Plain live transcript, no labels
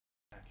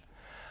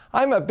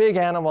I'm a big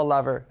animal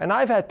lover, and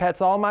I've had pets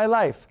all my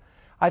life.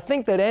 I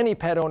think that any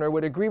pet owner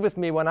would agree with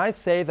me when I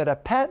say that a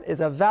pet is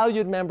a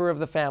valued member of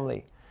the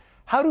family.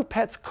 How do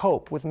pets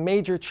cope with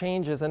major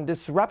changes and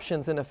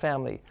disruptions in a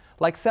family,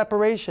 like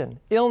separation,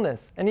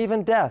 illness, and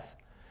even death?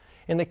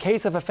 In the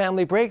case of a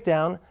family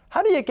breakdown,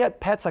 how do you get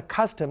pets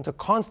accustomed to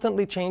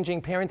constantly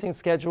changing parenting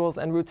schedules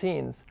and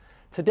routines?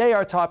 Today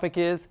our topic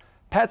is,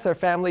 pets are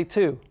family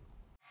too.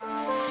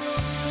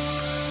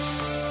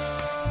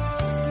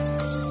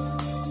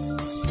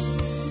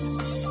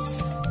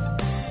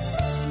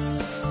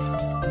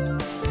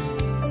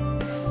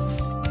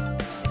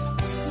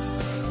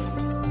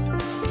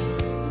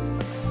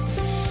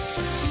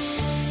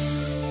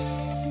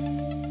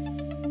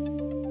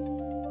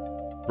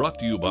 Brought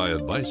to you by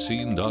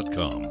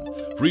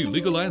AdviceScene.com. Free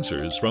legal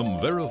answers from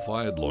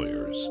verified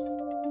lawyers.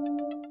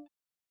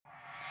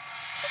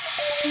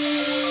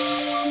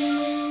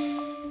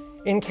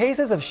 In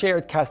cases of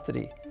shared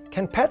custody,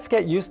 can pets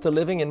get used to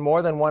living in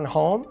more than one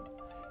home?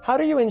 How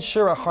do you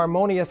ensure a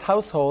harmonious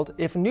household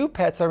if new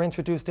pets are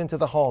introduced into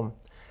the home?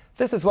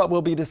 This is what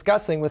we'll be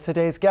discussing with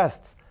today's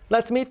guests.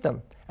 Let's meet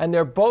them. And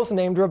they're both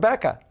named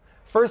Rebecca.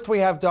 First, we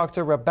have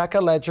Dr. Rebecca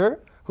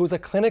Ledger, who's a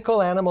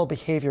clinical animal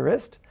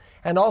behaviorist.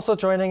 And also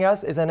joining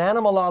us is an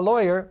animal law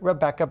lawyer,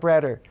 Rebecca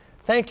Breder.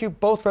 Thank you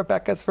both,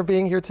 Rebeccas, for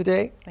being here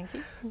today. Thank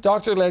you.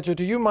 Dr. Ledger,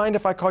 do you mind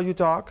if I call you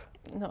Doc?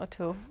 Not at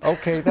all.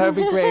 Okay, that would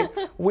be great.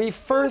 We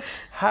first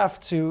have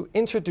to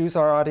introduce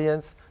our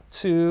audience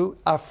to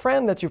a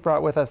friend that you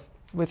brought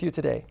with you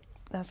today.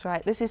 That's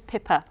right. This is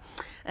Pippa,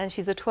 and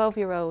she's a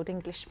 12-year-old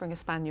English Springer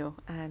Spaniel.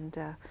 And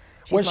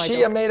was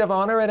she a maid of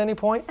honor at any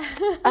point?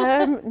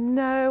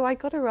 No, I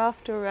got her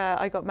after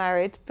I got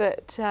married,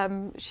 but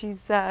she's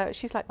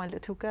like my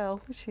little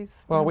girl.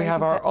 Well, we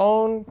have our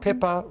own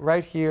Pippa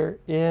right here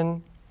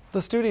in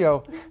the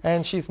studio,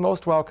 and she's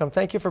most welcome.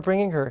 Thank you for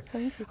bringing her.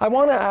 Thank you. I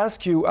want to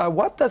ask you,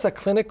 what does a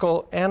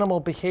clinical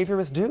animal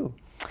behaviorist do?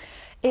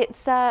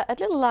 It's a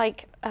little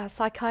like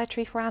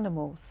psychiatry for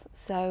animals.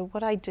 So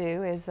what I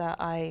do is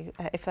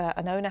if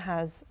an owner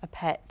has a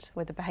pet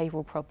with a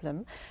behavioural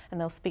problem and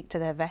they'll speak to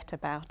their vet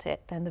about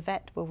it, then the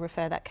vet will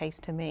refer that case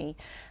to me,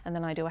 and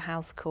then I do a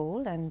house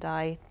call and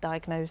I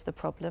diagnose the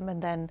problem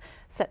and then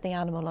set the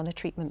animal on a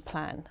treatment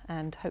plan,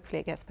 and hopefully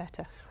it gets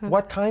better.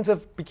 What kinds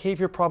of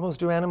behaviour problems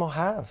do animals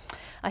have?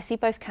 I see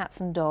both cats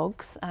and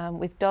dogs.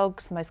 With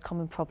dogs, the most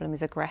common problem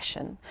is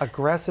aggression.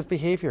 Aggressive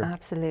behaviour?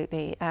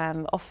 Absolutely.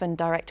 Often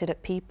directed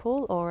at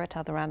people or at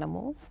other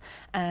animals.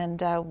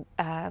 And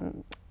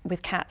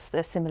with cats,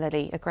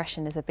 similarly,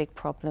 aggression is a big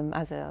problem,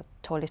 as are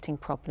toileting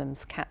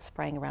problems, cats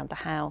spraying around the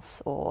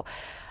house or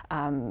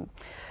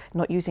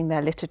not using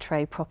their litter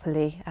tray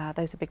properly.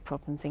 Those are big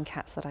problems in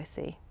cats that I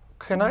see.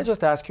 Can I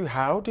just ask you,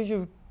 how do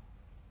you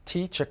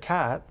teach a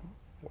cat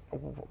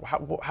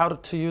how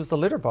to use the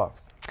litter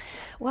box?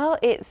 Well,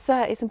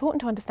 it's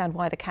important to understand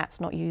why the cat's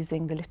not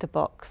using the litter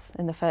box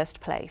in the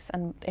first place,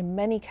 and in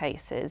many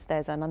cases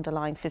there's an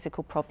underlying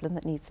physical problem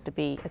that needs to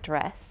be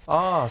addressed.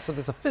 Ah, so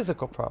there's a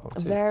physical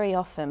problem too. Very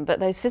often, but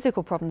those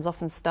physical problems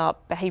often start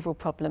behavioural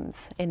problems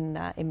in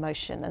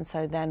motion, and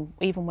so then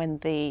even when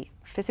the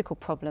physical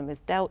problem is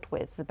dealt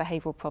with, the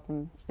behavioural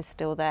problem is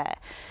still there.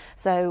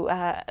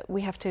 So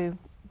we have to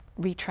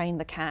retrain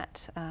the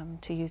cat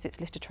to use its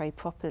litter tray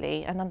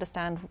properly and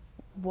understand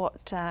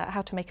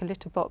how to make a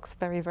litter box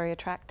very, very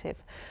attractive.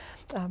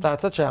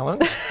 That's a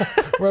challenge.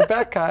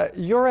 Rebecca,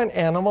 you're an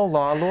animal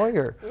law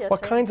lawyer. Yes,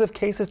 what kinds of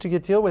cases do you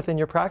deal with in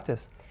your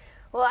practice?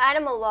 Well,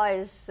 animal law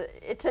it's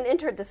an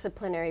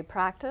interdisciplinary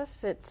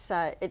practice.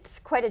 It's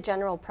quite a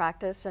general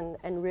practice,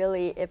 and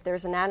really if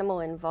there's an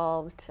animal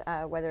involved,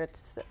 whether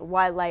it's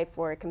wildlife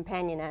or a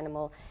companion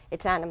animal,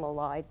 it's animal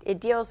law. It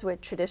deals with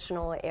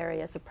traditional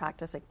areas of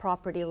practice like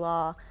property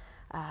law,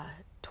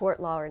 tort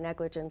law or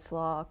negligence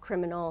law,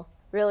 criminal,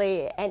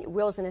 really, and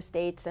wills and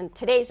estates. And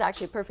today's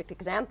actually a perfect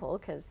example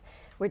because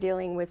we're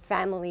dealing with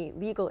family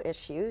legal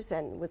issues,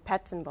 and with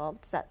pets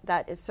involved,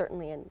 that is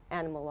certainly an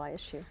animal law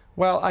issue.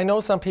 Well, I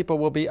know some people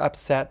will be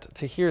upset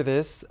to hear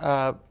this,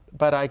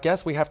 but I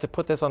guess we have to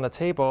put this on the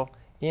table.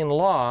 In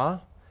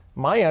law,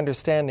 my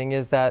understanding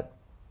is that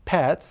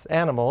pets,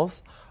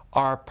 animals,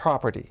 are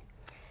property.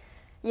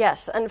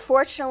 Yes,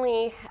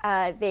 unfortunately,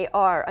 they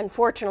are.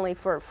 Unfortunately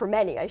for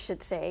many, I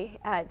should say,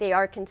 they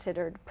are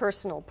considered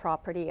personal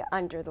property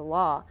under the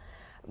law.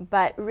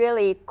 But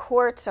really,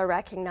 courts are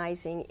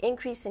recognizing,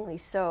 increasingly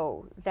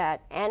so,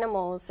 that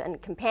animals,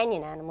 and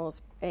companion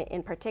animals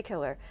in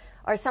particular,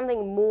 are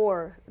something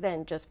more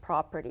than just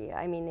property.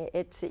 I mean,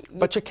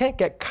 But you can't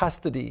get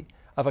custody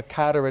of a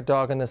cat or a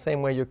dog in the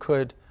same way you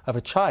could of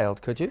a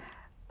child, could you?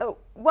 Oh,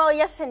 well,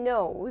 yes and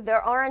no.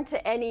 There aren't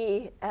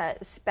any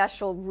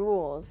special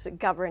rules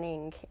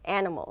governing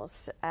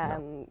animals,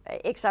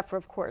 except for,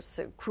 of course,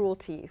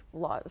 cruelty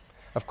laws.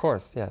 Of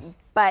course, yes.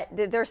 But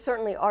there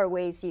certainly are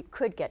ways you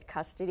could get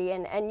custody,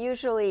 and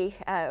usually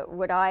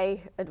what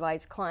I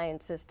advise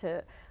clients is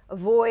to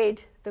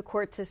avoid the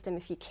court system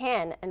if you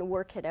can and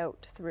work it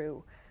out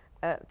through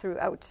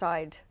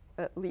outside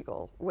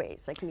legal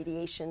ways, like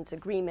mediations,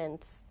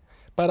 agreements.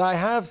 But I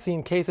have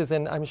seen cases,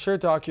 and I'm sure,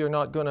 Doc, you're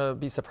not going to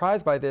be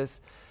surprised by this,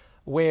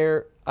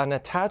 where an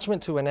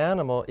attachment to an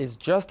animal is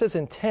just as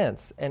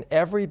intense, and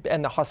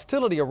the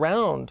hostility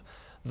around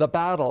the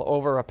battle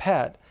over a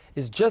pet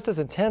is just as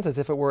intense as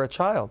if it were a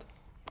child.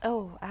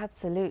 Oh,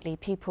 absolutely.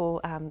 People,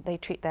 they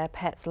treat their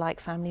pets like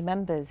family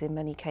members in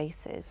many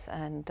cases.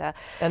 And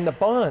the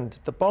bond,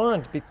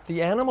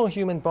 the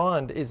animal-human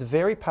bond is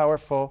very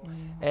powerful,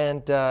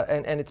 and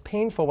it's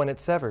painful when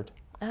it's severed.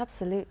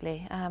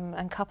 Absolutely.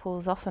 And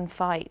couples often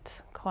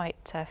fight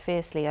quite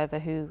fiercely over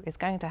who is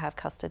going to have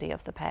custody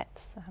of the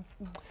pets.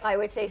 I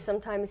would say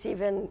sometimes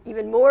even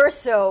more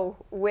so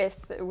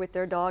with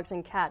their dogs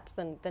and cats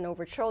than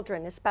over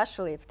children,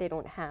 especially if they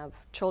don't have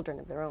children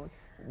of their own.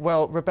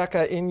 Well,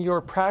 Rebecca, in your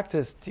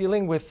practice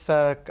dealing with,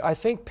 I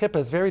think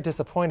Pippa's very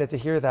disappointed to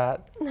hear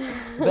that,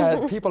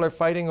 that people are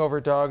fighting over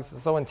dogs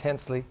so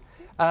intensely.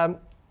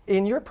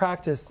 In your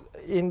practice,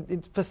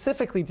 in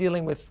specifically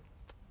dealing with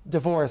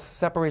divorce,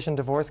 separation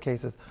divorce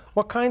cases,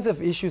 what kinds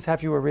of issues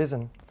have you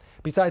arisen,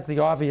 besides the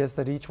obvious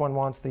that each one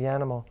wants the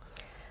animal?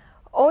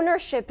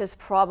 Ownership is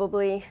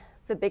probably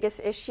the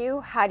biggest issue.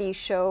 How do you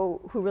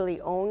show who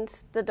really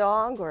owns the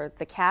dog or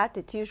the cat?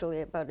 It's usually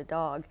about a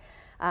dog.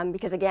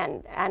 Because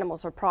again,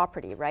 animals are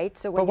property, right?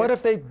 So but what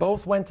if they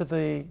both went to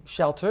the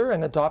shelter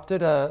and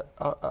adopted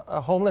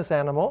a homeless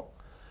animal?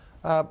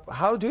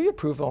 How do you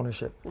prove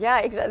ownership?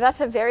 Yeah,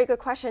 that's a very good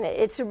question.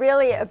 It's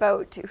really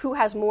about who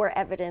has more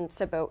evidence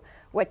about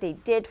what they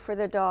did for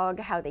the dog,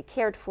 how they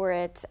cared for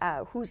it,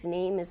 whose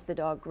name is the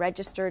dog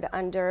registered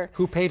under.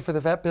 Who paid for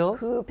the vet bills?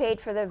 Who paid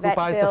for the vet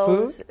bills?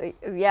 Who buys the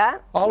food? Yeah.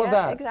 All of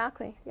that?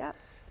 Exactly, yeah.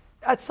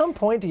 At some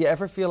point, do you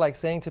ever feel like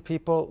saying to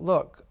people,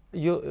 look,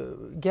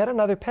 you get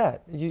another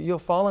pet. You'll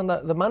fall in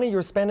the money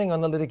you're spending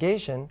on the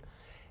litigation.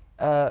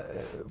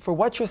 For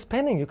what you're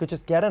spending, you could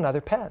just get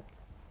another pet.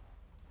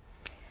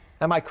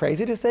 Am I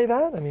crazy to say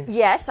that? I mean,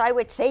 yes, I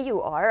would say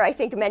you are. I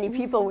think many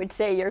people would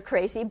say you're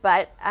crazy,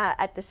 but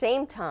at the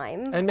same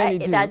time, and many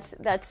do.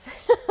 That's.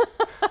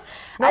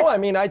 No, I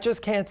mean, I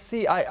just can't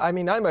see. I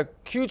mean, I'm a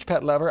huge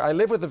pet lover. I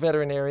live with a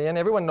veterinarian.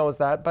 Everyone knows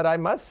that. But I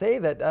must say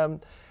that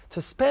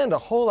to spend a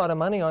whole lot of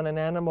money on an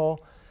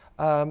animal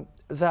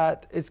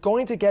that is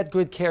going to get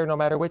good care no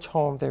matter which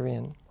home they're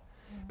in,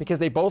 because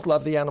they both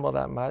love the animal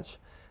that much,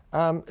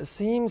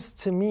 seems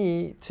to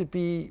me to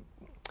be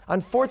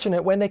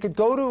unfortunate when they could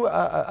go to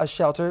a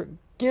shelter,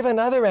 give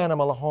another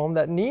animal a home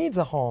that needs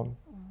a home.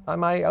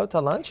 Am I out to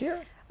lunch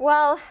here?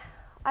 Well,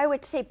 I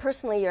would say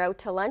personally you're out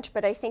to lunch,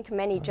 but I think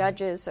many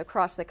judges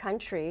across the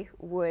country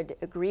would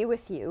agree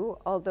with you,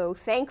 although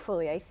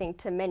thankfully I think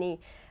to many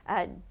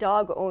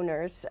dog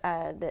owners,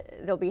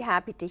 they'll be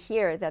happy to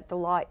hear that the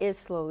law is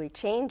slowly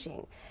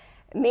changing.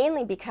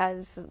 Mainly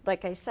because,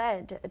 like I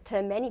said,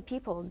 to many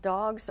people,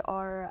 dogs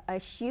are a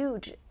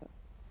huge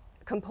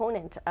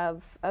component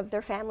of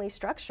their family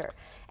structure.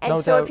 And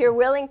so if you're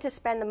willing to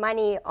spend the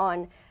money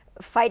on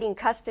fighting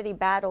custody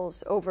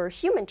battles over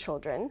human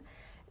children,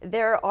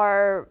 there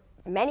are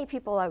many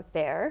people out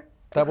there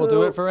that will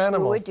do it for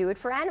animals. Who would do it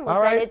for animals.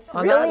 All right. And it's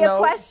really a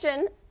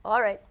question.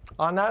 All right.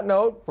 On that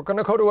note, we're going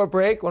to go to a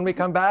break. When we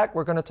come back,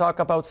 we're going to talk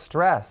about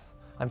stress.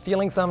 I'm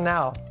feeling some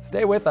now.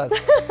 Stay with us.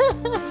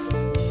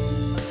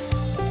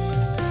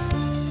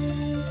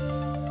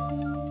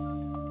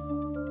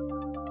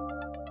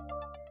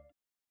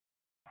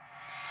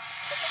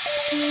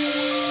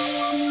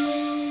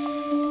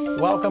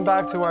 Welcome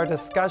back to our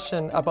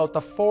discussion about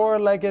the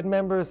four-legged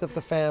members of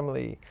the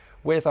family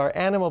with our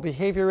animal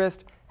behaviorist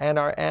and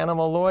our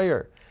animal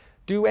lawyer.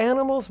 Do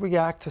animals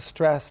react to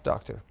stress,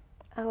 Doctor?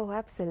 Oh,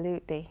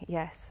 absolutely,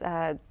 yes.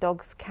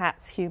 Dogs,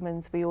 cats,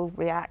 humans, we all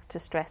react to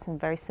stress in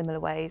very similar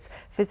ways,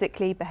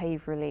 physically,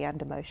 behaviorally,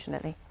 and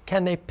emotionally.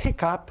 Can they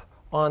pick up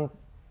on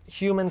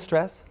human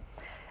stress?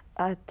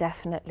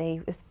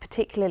 Definitely, it's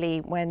particularly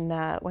when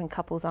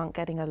couples aren't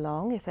getting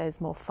along, if there's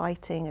more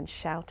fighting and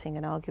shouting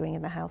and arguing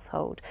in the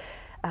household,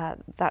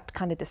 that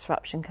kind of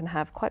disruption can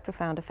have quite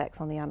profound effects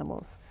on the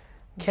animals.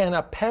 Can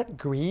a pet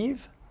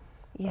grieve?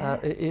 Yes.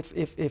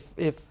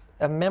 If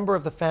a member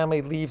of the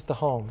family leaves the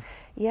home?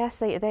 Yes,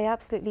 they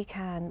absolutely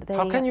can.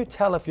 How can you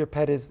tell if your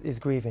pet is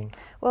grieving?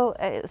 Well,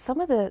 some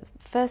of the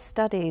first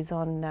studies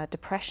on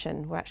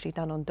depression were actually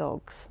done on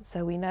dogs.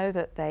 So we know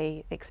that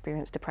they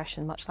experience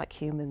depression much like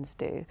humans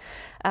do.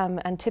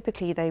 And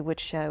typically they would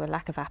show a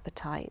lack of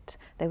appetite.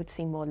 They would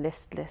seem more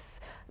listless,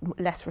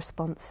 less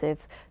responsive.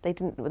 They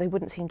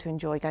wouldn't seem to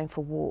enjoy going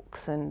for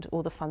walks and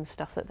all the fun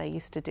stuff that they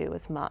used to do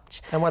as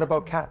much. And what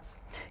about cats?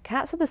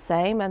 Cats are the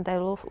same, and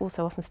they'll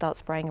also often start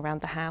spraying around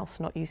the house,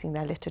 not using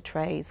their litter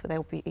trays, where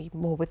they'll be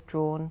more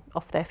withdrawn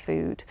off their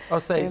food. Oh,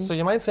 so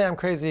you might say I'm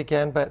crazy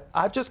again, but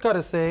I've just got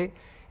to say,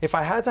 if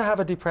I had to have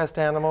a depressed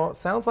animal, it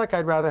sounds like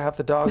I'd rather have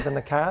the dog than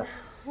the cat.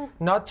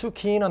 Not too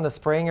keen on the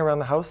spraying around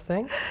the house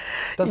thing.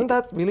 Doesn't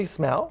that really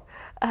smell?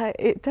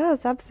 It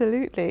does,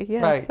 absolutely,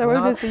 yes. Right, The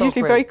owners are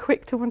usually very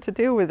quick to want to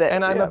deal with it.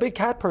 And I'm a big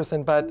cat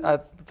person,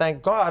 but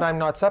thank God I'm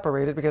not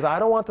separated because I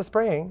don't want the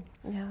spraying.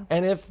 Yeah.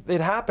 And if it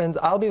happens,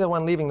 I'll be the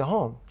one leaving the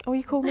home. Oh,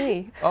 you call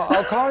me?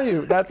 I'll call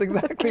you. That's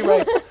exactly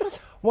right.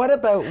 What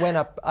about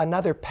when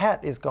another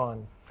pet is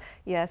gone?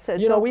 Yeah, so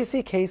You know, we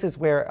see cases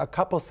where a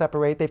couple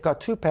separate, they've got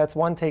two pets,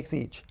 one takes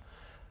each.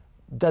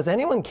 Does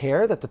anyone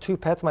care that the two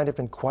pets might have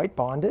been quite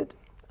bonded?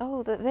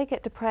 Oh, they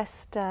get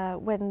depressed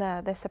when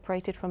they're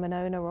separated from an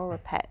owner or a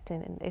pet.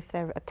 And if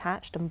they're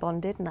attached and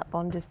bonded and that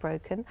bond is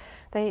broken,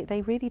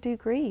 they really do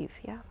grieve,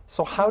 yeah.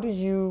 So how do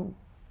you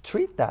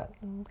treat that?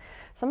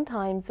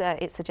 Sometimes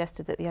it's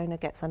suggested that the owner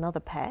gets another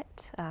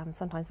pet.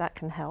 Sometimes that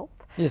can help.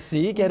 You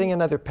see, getting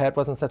another pet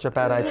wasn't such a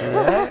bad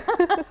idea.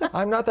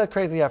 I'm not that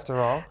crazy after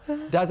all.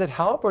 Does it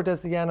help, or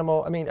does the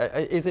animal, I mean,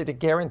 is it a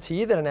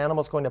guarantee that an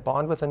animal's going to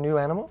bond with a new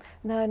animal?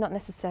 No, not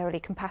necessarily.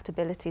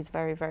 Compatibility is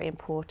very, very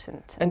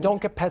important. And don't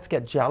pets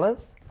get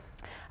jealous?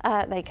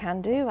 They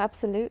can do,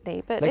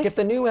 absolutely. But Like if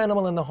the new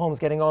animal in the home's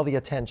getting all the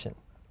attention,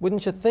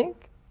 wouldn't you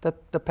think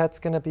that the pet's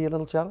going to be a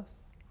little jealous?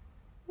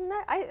 No,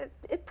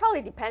 it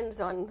probably depends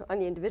on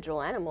the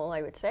individual animal,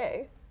 I would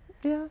say.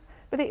 Yeah,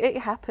 but it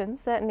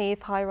happens, certainly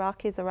if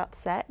hierarchies are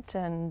upset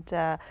and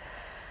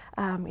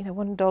you know,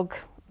 one dog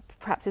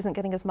perhaps isn't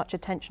getting as much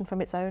attention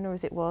from its owner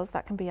as it was,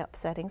 that can be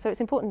upsetting. So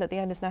it's important that the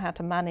owners know how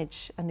to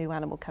manage a new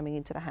animal coming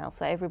into the house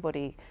so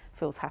everybody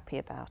feels happy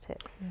about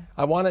it. Yeah.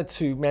 I wanted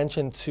to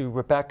mention to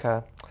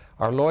Rebecca,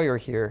 our lawyer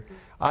here,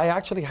 I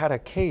actually had a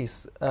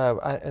case,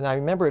 and I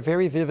remember it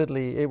very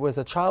vividly. It was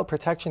a child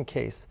protection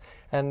case,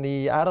 and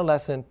the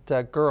adolescent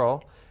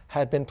girl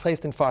had been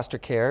placed in foster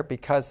care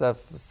because of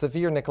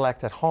severe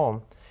neglect at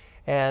home.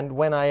 And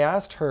when I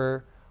asked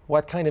her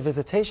what kind of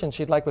visitation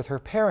she'd like with her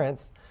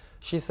parents,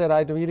 she said,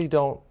 I really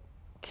don't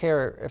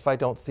care if I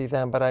don't see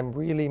them, but I'm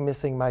really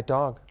missing my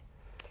dog.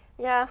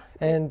 Yeah.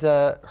 And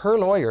her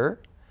lawyer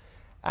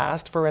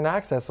asked for an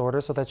access order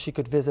so that she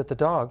could visit the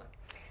dog.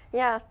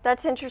 Yeah,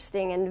 that's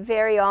interesting. And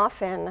very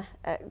often,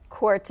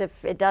 courts,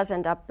 if it does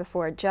end up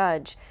before a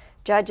judge,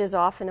 judges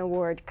often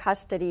award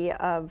custody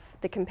of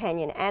the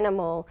companion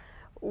animal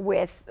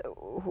with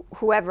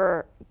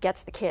whoever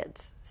gets the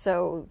kids.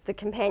 So the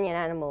companion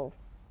animal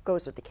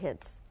goes with the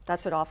kids.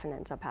 That's what often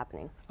ends up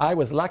happening. I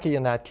was lucky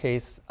in that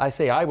case. I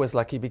say I was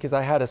lucky because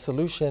I had a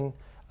solution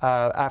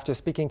after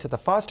speaking to the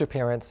foster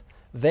parents.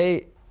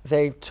 They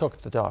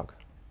took the dog.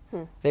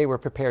 They were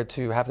prepared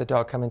to have the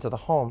dog come into the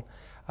home.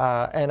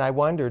 And I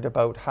wondered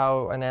about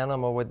how an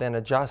animal would then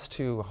adjust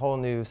to a whole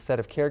new set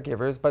of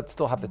caregivers, but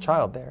still have the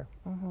child there.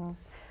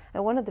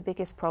 And one of the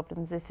biggest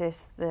problems is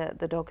if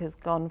the dog has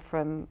gone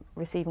from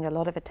receiving a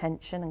lot of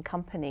attention and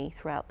company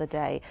throughout the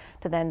day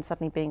to then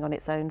suddenly being on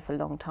its own for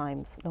long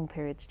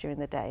periods during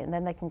the day. And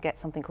then they can get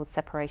something called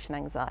separation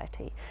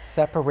anxiety.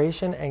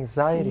 Separation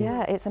anxiety?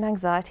 Yeah, it's an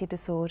anxiety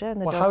disorder.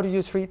 And well, how do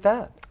you treat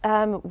that?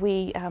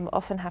 We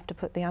often have to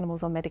put the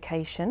animals on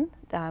medication,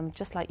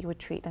 just like you would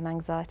treat an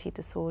anxiety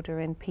disorder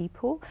in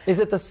people. Is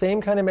it the same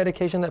kind of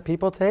medication that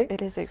people take?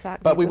 It is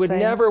exactly But we would same.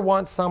 never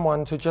want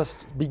someone to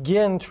just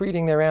begin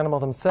treating their animal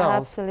themselves.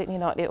 Absolutely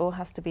not. It all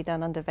has to be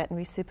done under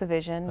veterinary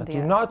supervision.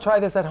 Do not try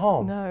this at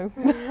home. No.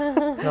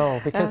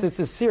 No, because this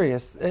is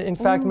serious. In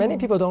fact, many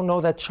people don't know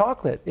that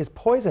chocolate is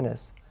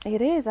poisonous. It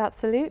is,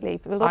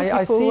 absolutely. A lot of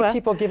I see people,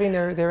 people giving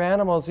their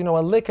animals, you know, a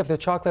lick of their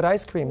chocolate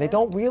ice cream. They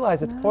don't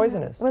realize it's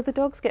poisonous. Well, the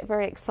dogs get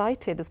very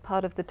excited as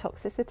part of the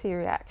toxicity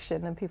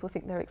reaction, and people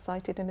think they're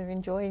excited and are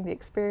enjoying the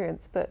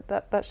experience, but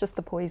that's just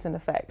the poison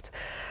effect.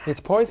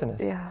 It's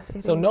poisonous. Yeah,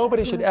 so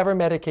nobody should ever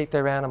medicate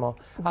their animal.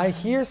 I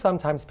hear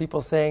sometimes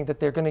people saying that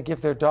they're going to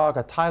give their dog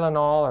a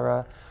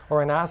Tylenol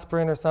or an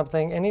aspirin or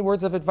something. Any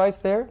words of advice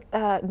there?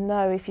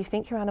 No, if you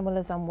think your animal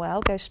is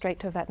unwell, go straight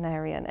to a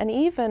veterinarian. And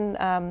even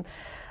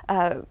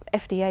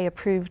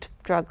FDA-approved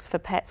drugs for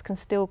pets can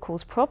still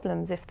cause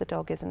problems if the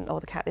dog isn't or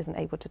the cat isn't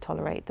able to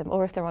tolerate them,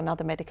 or if they're on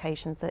other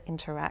medications that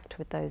interact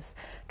with those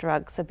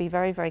drugs. So be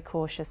very, very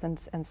cautious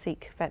and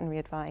seek veterinary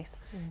advice.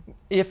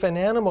 If an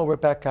animal,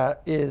 Rebecca,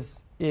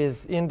 is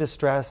in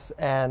distress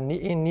and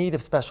in need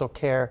of special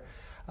care,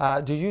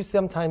 do you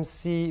sometimes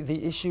see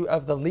the issue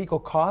of the legal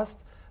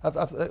cost?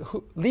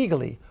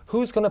 Legally,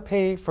 who's going to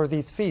pay for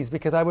these fees?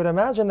 Because I would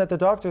imagine that the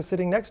doctor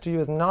sitting next to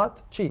you is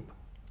not cheap.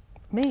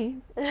 Me?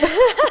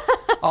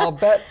 I'll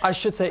bet I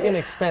should say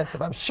inexpensive.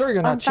 I'm sure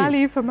you're not cheap.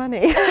 Value for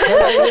money.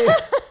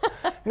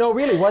 No,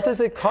 really, what does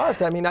it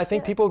cost? I mean, I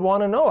think people would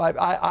want to know.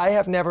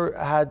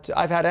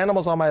 I've had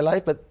animals all my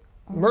life, but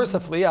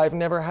mercifully, I've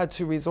never had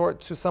to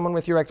resort to someone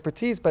with your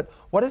expertise. But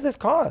what does this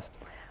cost?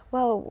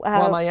 Well,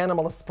 while my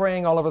animal is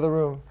spraying all over the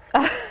room.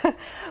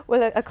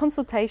 Well, a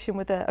consultation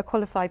with a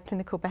qualified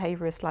clinical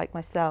behaviourist like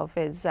myself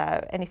is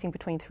anything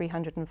between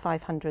 $300 and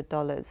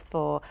 $500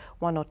 for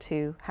 1 or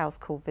 2 house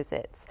call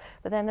visits.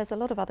 But then there's a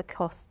lot of other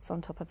costs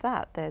on top of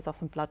that. There's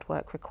often blood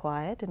work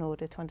required in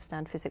order to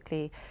understand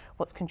physically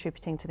what's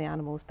contributing to the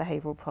animal's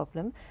behavioural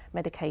problem.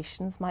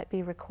 Medications might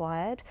be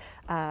required.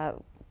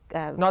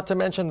 Not to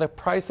mention the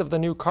price of the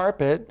new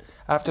carpet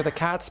after the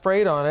cat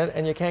sprayed on it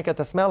and you can't get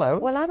the smell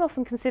out. Well, I'm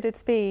often considered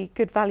to be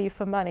good value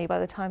for money by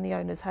the time the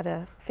owners had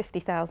a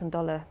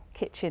 $50,000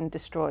 kitchen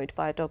destroyed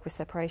by a dog with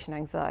separation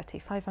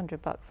anxiety.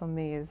 $500 on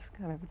me is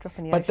kind of a drop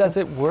in the ocean. But does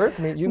it work?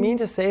 I mean, you mean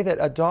to say that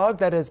a dog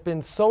that has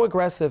been so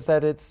aggressive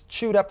that it's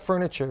chewed up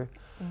furniture,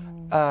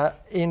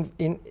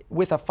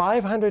 with a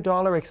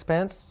 $500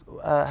 expense,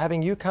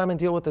 having you come and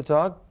deal with the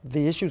dog,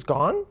 the issue's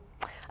gone?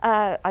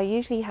 I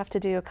usually have to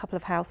do a couple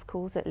of house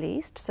calls at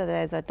least. So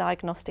there's a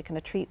diagnostic and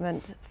a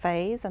treatment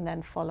phase, and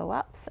then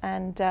follow-ups.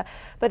 But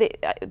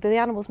the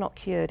animal's not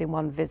cured in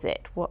one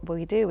visit. What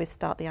we do is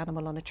start the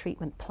animal on a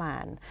treatment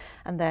plan,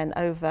 and then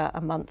over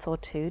a month or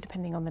two,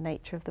 depending on the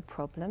nature of the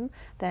problem,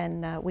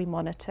 then we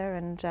monitor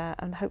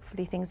and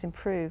hopefully things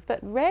improve. But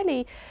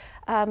rarely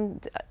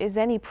is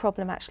any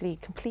problem actually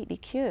completely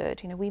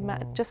cured. You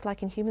know, just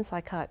like in human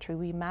psychiatry,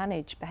 we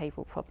manage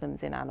behavioural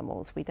problems in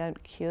animals. We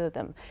don't cure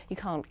them. You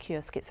can't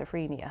cure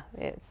schizophrenia.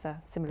 It's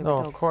similar with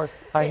dogs. No, of course.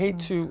 I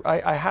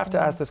have to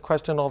ask this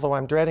question, although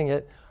I'm dreading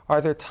it.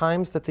 Are there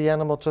times that the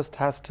animal just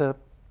has to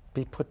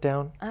be put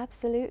down?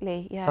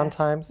 Absolutely, yes.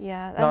 Sometimes?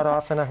 Yeah. Not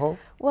often, I hope?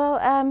 Well,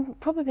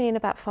 probably in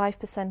about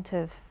 5%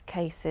 of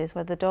cases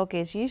where the dog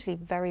is usually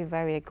very,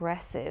 very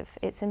aggressive,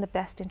 it's in the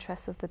best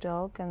interest of the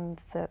dog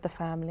and the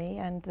family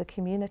and the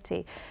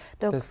community.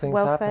 Dogs'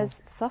 welfare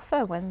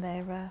suffer when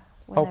they're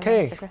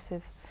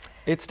aggressive.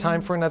 It's time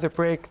for another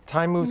break.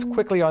 Time moves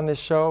quickly on this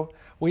show.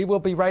 We will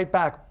be right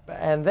back,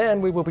 and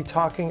then we will be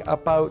talking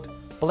about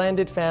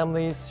blended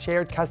families,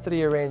 shared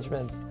custody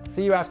arrangements.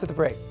 See you after the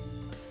break.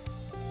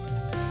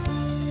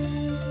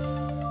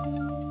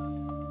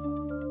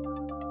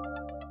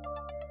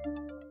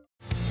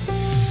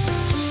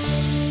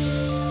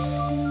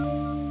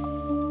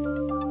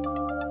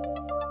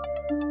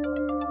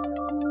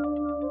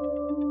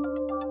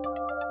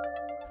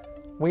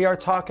 We are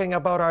talking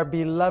about our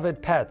beloved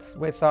pets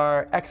with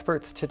our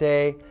experts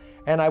today,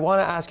 and I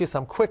want to ask you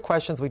some quick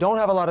questions. We don't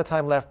have a lot of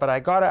time left, but I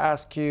got to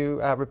ask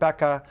you,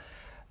 Rebecca,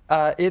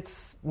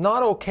 it's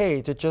not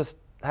okay to just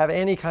have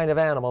any kind of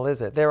animal,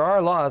 is it? There are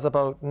laws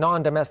about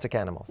non-domestic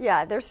animals.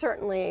 Yeah, there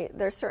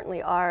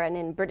certainly are, and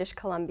in British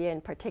Columbia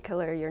in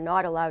particular, you're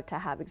not allowed to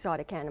have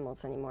exotic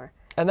animals anymore.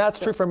 And that's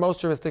true for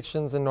most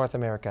jurisdictions in North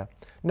America.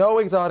 No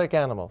exotic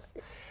animals.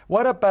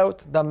 What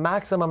about the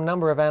maximum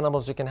number of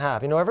animals you can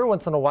have? You know, every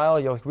once in a while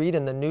you'll read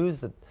in the news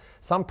that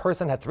some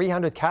person had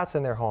 300 cats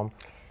in their home.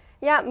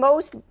 Yeah,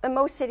 most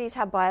cities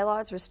have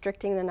bylaws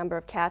restricting the number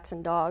of cats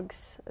and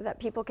dogs that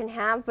people can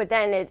have, but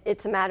then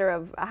it's a matter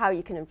of how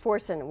you can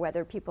enforce it and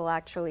whether people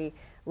actually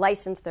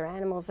license their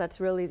animals. That's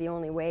really the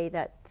only way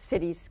that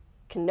cities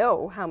can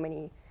know how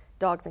many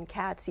dogs and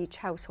cats each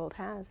household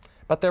has.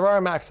 But there are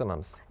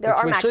maximums.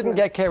 We shouldn't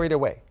get carried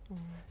away.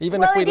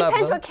 Even if we love them. Well, it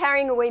depends what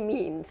carrying away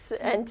means.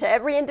 And to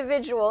every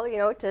individual, you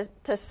know,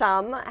 to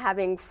some,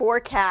 having 4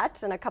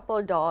 cats and a couple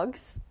of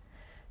dogs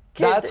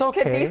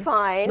could be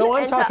fine. No,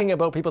 I'm talking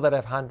about people that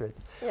have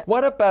hundreds. Yeah.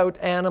 What about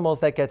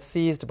animals that get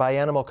seized by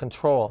animal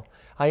control?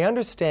 I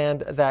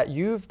understand that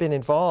you've been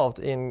involved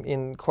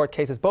in court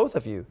cases, both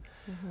of you.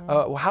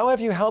 How have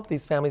you helped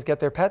these families get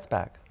their pets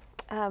back?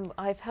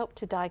 I've helped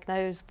to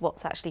diagnose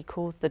what's actually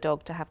caused the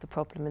dog to have the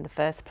problem in the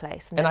first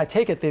place. And I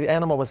take it the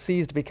animal was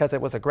seized because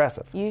it was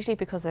aggressive? Usually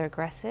because they're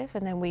aggressive,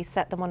 and then we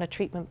set them on a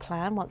treatment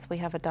plan once we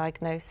have a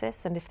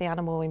diagnosis, and if the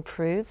animal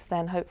improves,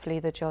 then hopefully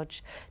the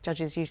judge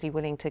is usually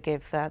willing to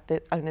give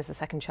the owners a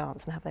second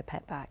chance and have their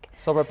pet back.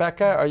 So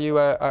Rebecca,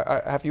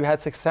 have you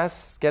had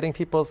success getting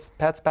people's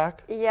pets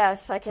back?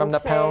 Yes, I can say. From the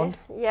pound?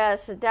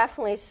 Yes,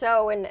 definitely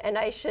so, and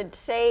I should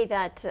say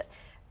that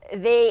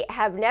they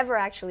have never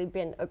actually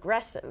been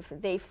aggressive.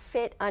 They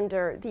fit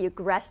under the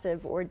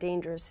aggressive or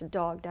dangerous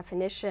dog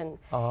definition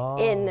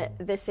in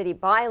the city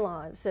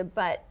bylaws.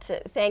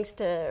 But thanks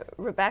to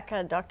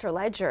Rebecca, Dr.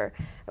 Ledger,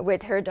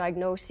 with her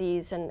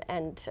diagnoses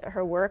and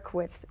her work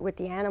with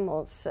the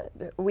animals,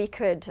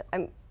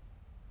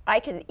 I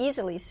could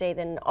easily say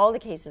that in all the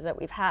cases that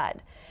we've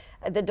had,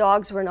 the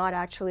dogs were not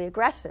actually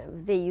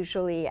aggressive. They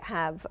usually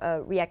have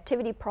a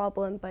reactivity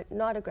problem, but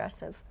not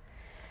aggressive.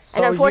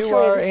 So you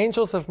are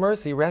angels of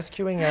mercy,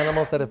 rescuing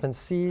animals that have been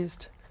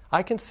seized.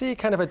 I can see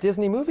kind of a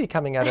Disney movie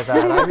coming out of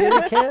that. I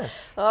really can.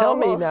 Tell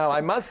me now, I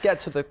must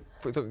get to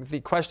the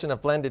question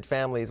of blended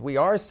families. We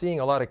are seeing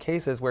a lot of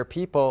cases where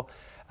people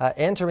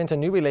enter into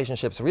new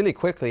relationships really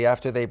quickly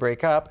after they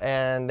break up,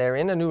 and they're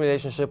in a new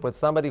relationship with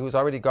somebody who's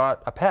already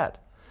got a pet.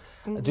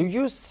 Do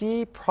you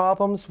see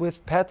problems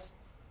with pets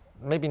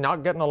maybe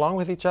not getting along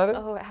with each other?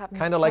 Oh, it happens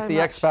kind of like the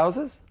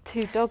ex-spouses?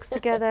 2 dogs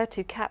together,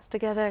 2 cats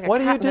together, what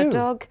do you do? And a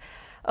dog.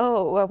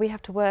 Oh, well, we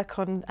have to work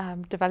on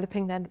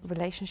developing their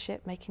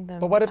relationship, making them...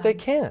 But what if they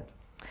can't?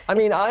 I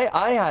mean,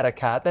 I had a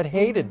cat that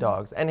hated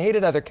dogs and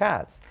hated other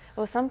cats.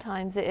 Well,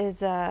 sometimes it is,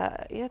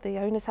 the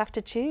owners have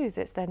to choose.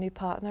 It's their new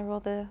partner or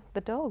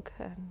the dog.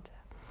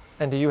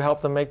 And do you help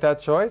them make that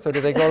choice, or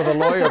do they go to the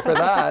lawyer for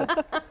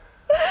that?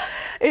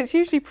 It's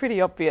usually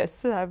pretty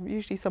obvious.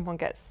 Usually someone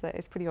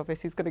it's pretty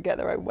obvious who's going to get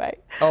their own way.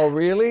 Oh,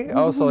 really?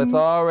 Oh, so it's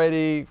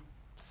already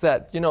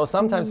set. You know,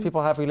 sometimes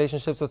people have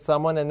relationships with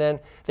someone and then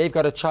they've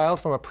got a child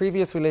from a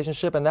previous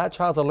relationship and that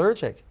child's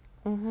allergic.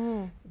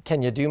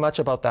 Can you do much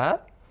about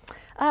that?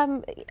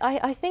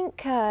 I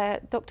think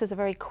doctors are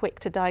very quick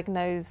to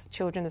diagnose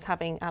children as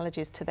having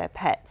allergies to their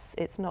pets.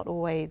 It's not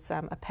always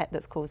a pet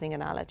that's causing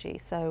an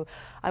allergy. So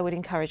I would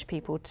encourage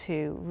people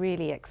to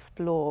really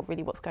explore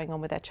really what's going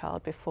on with their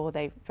child before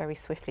they very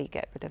swiftly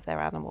get rid of their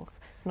animals.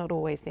 It's not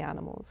always the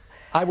animals.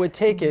 I would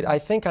take it, I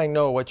think I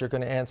know what you're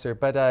going to answer,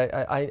 but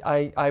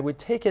I would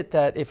take it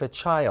that if a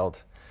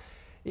child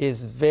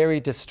is very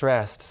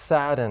distressed,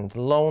 saddened,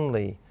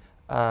 lonely,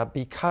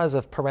 because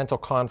of parental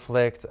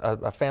conflict,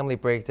 a family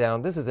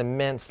breakdown, this is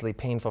immensely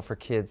painful for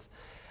kids.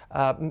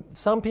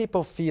 Some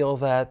people feel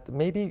that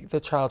maybe the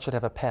child should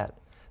have a pet,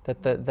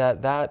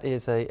 that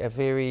is a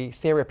very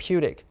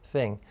therapeutic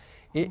thing.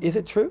 Is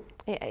it true?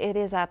 It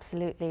is,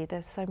 absolutely.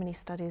 There's so many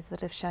studies that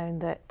have shown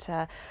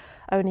that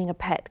owning a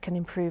pet can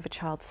improve a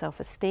child's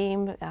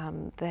self-esteem.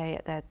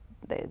 They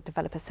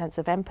develop a sense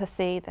of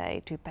empathy,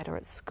 they do better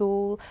at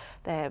school,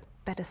 they're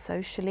better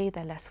socially,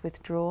 they're less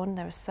withdrawn.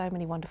 There are so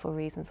many wonderful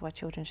reasons why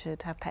children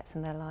should have pets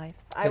in their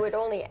lives. I would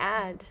only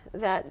add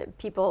that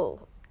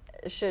people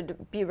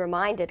should be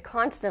reminded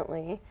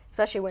constantly,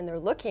 especially when they're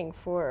looking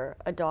for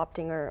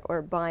adopting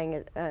or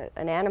buying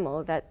an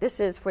animal, that this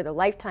is for the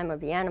lifetime of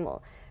the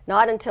animal.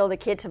 Not until the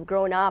kids have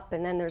grown up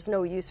and then there's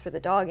no use for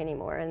the dog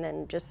anymore and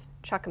then just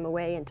chuck them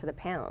away into the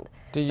pound.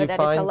 But that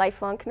it's a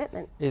lifelong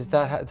commitment. Does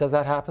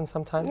that happen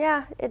sometimes?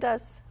 Yeah, it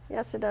does.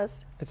 Yes, it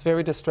does. It's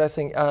very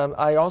distressing.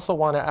 I also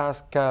want to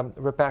ask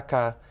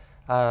Rebecca,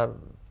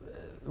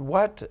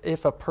 what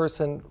if a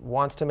person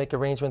wants to make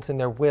arrangements in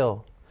their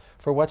will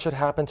for what should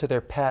happen to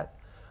their pet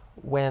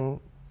when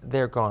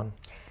they're gone?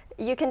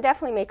 You can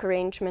definitely make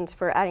arrangements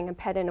for adding a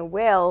pet in a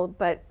will,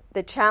 but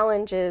the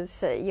challenge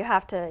is you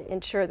have to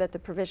ensure that the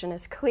provision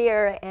is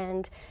clear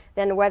and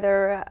then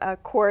whether a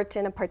court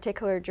in a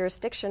particular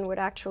jurisdiction would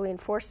actually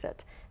enforce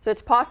it. So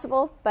it's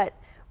possible, but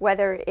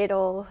whether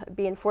it'll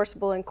be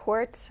enforceable in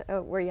court,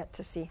 we're yet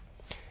to see.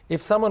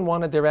 If someone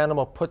wanted their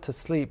animal put to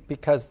sleep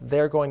because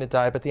they're going to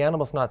die, but the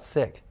animal's not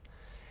sick,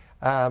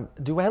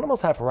 do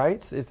animals have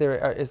rights? Is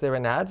there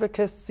an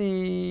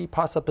advocacy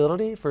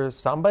possibility for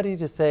somebody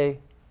to say,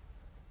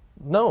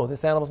 no,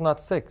 this animal's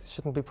not sick, it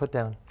shouldn't be put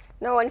down?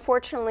 No,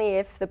 unfortunately,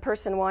 if the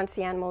person wants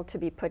the animal to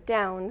be put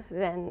down,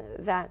 then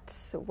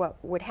that's what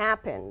would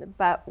happen.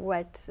 But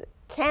what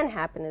can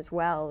happen as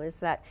well is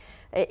that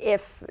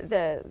if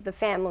the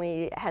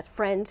family has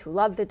friends who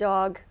love the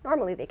dog,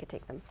 normally they could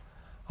take them.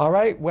 All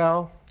right,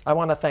 well, I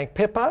want to thank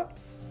Pippa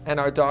and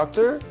our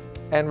doctor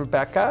and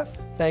Rebecca.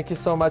 Thank you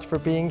so much for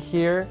being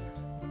here.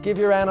 Give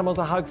your animals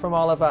a hug from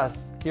all of us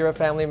here at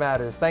Family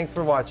Matters. Thanks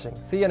for watching.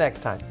 See you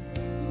next time.